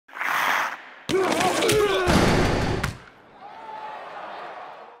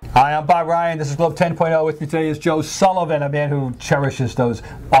Hi, I'm Bob Ryan. This is Globe 10.0. With me today is Joe Sullivan, a man who cherishes those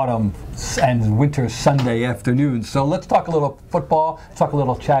autumn and winter Sunday afternoons. So let's talk a little football. Let's talk a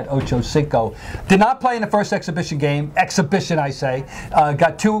little Chad Ochocinco. Did not play in the first exhibition game. Exhibition, I say.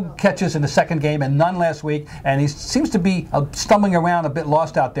 Got 2 catches in the second game and none last week. And he seems to be stumbling around, a bit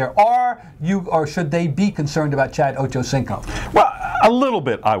lost out there. Or should they be concerned about Chad Ochocinco? Well, a little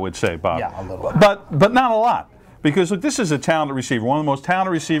bit, I would say, Bob. Yeah, a little bit. But not a lot. Because, look, this is a talented receiver, one of the most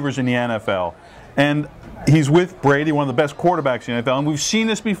talented receivers in the NFL. And he's with Brady, one of the best quarterbacks in the NFL. And we've seen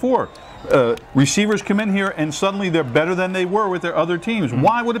this before. Receivers come in here and suddenly they're better than they were with their other teams.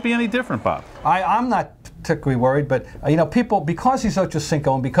 Why would it be any different, Bob? I'm not particularly worried, but people, because he's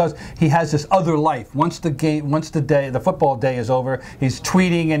Ochocinco and because he has this other life. Once the football day is over, he's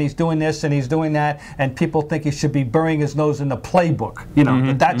tweeting and he's doing this and he's doing that, and people think he should be burying his nose in the playbook.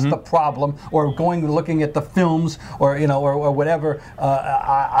 That's the problem, or looking at the films, or or whatever.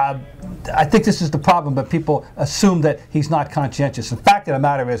 I think this is the problem, but people assume that he's not conscientious. The fact of the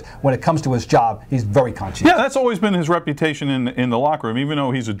matter is, when it comes to his job, he's very conscientious. Yeah, that's always been his reputation in the locker room. Even though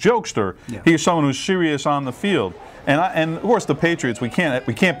he's a jokester, he's someone who's serious on the field. And of course the Patriots, we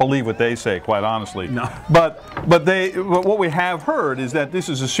can't believe what they say, quite honestly. No. But what we have heard is that this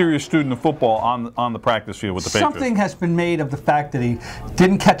is a serious student of football on the practice field with the Patriots. Something has been made of the fact that he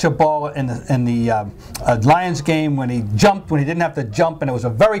didn't catch a ball in the Lions game when he jumped, when he didn't have to jump, and it was a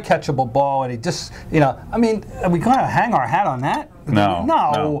very catchable ball, and he just, I mean, are we going to hang our hat on that?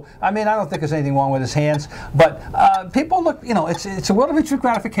 No. I mean, I don't think there's anything wrong with his hands, but people look, it's a world of instant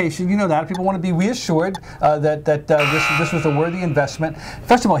gratification. You know that. People want to be reassured that this was a worthy investment.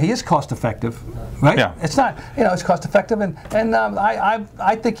 First of all, he is cost effective, right? Yeah. It's not, it's cost effective, and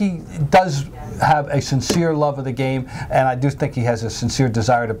I think he does have a sincere love of the game, and I do think he has a sincere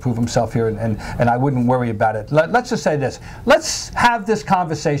desire to prove himself here, and I wouldn't worry about it. Let's just say this. Let's have this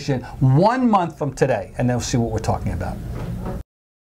conversation 1 month from today, and then we'll see what we're talking about.